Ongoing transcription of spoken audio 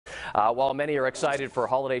While many are excited for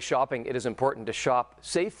holiday shopping, it is important to shop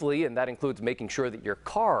safely, and that includes making sure that your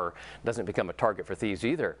car doesn't become a target for thieves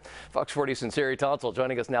either. Fox 40's Sincere Tonsil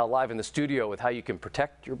joining us now live in the studio with how you can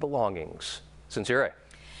protect your belongings. Sincere.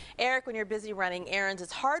 Eric, when you're busy running errands,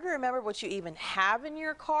 it's hard to remember what you even have in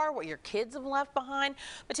your car, what your kids have left behind,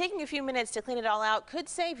 but taking a few minutes to clean it all out could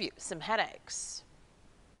save you some headaches.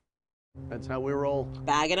 That's how we roll.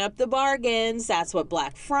 Bagging up the bargains, that's what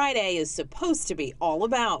Black Friday is supposed to be all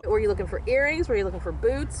about. Were you looking for earrings? Were you looking for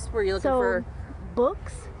boots? Were you looking for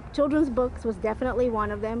books? Children's books was definitely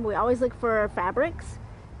one of them. We always look for fabrics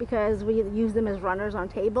because we use them as runners on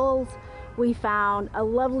tables. We found a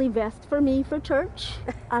lovely vest for me for church,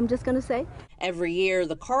 I'm just going to say. Every year,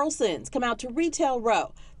 the Carlsons come out to Retail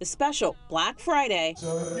Row, the special Black Friday.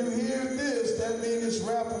 So if you hear this, that means it's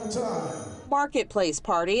raffle time. Marketplace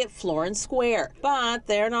party at Florence Square. But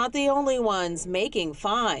they're not the only ones making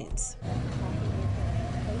finds.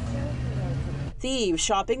 Thieves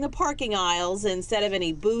shopping the parking aisles instead of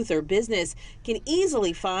any booth or business can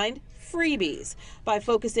easily find freebies. By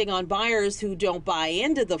focusing on buyers who don't buy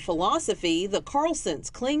into the philosophy the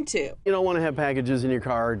Carlsons cling to. You don't want to have packages in your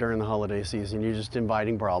car during the holiday season. You're just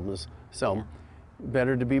inviting problems. So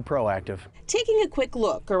better to be proactive. Taking a quick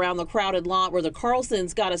look around the crowded lot where the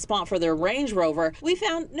Carlsons got a spot for their Range Rover, we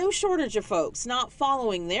found no shortage of folks not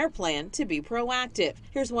following their plan to be proactive.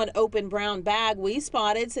 Here's one open brown bag we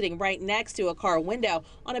spotted sitting right next to a car window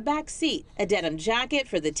on a back seat. A denim jacket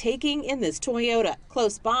for the taking in this Toyota.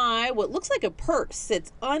 Close by, what looks like a purse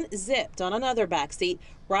sits unzipped on another back seat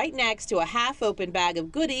right next to a half-open bag of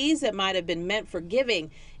goodies that might have been meant for giving.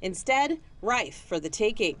 Instead, rife for the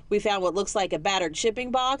taking. We found what looks like a battered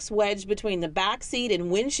shipping box wedged between the back seat and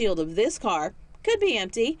windshield of this car. Could be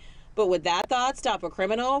empty, but would that thought stop a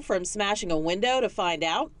criminal from smashing a window to find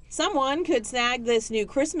out? Someone could snag this new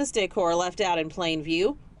Christmas decor left out in plain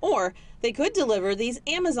view, or they could deliver these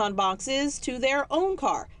Amazon boxes to their own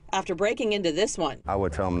car after breaking into this one. I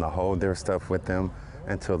would tell them to hold their stuff with them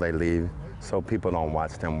until they leave, so people don't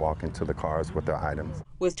watch them walk into the cars with their items.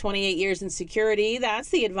 With 28 years in security, that's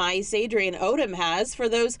the advice Adrian Odom has for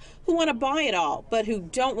those who want to buy it all, but who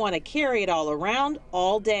don't want to carry it all around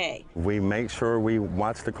all day. We make sure we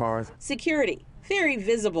watch the cars. Security, very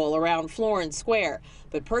visible around Florence Square,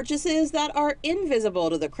 but purchases that are invisible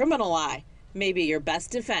to the criminal eye may be your best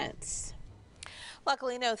defense.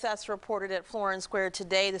 Luckily, no thefts reported at Florence Square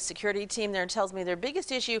today. The security team there tells me their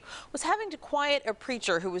biggest issue was having to quiet a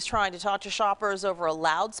preacher who was trying to talk to shoppers over a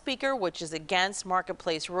loudspeaker, which is against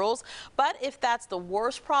marketplace rules. But if that's the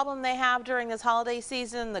worst problem they have during this holiday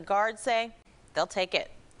season, the guards say they'll take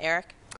it. Eric?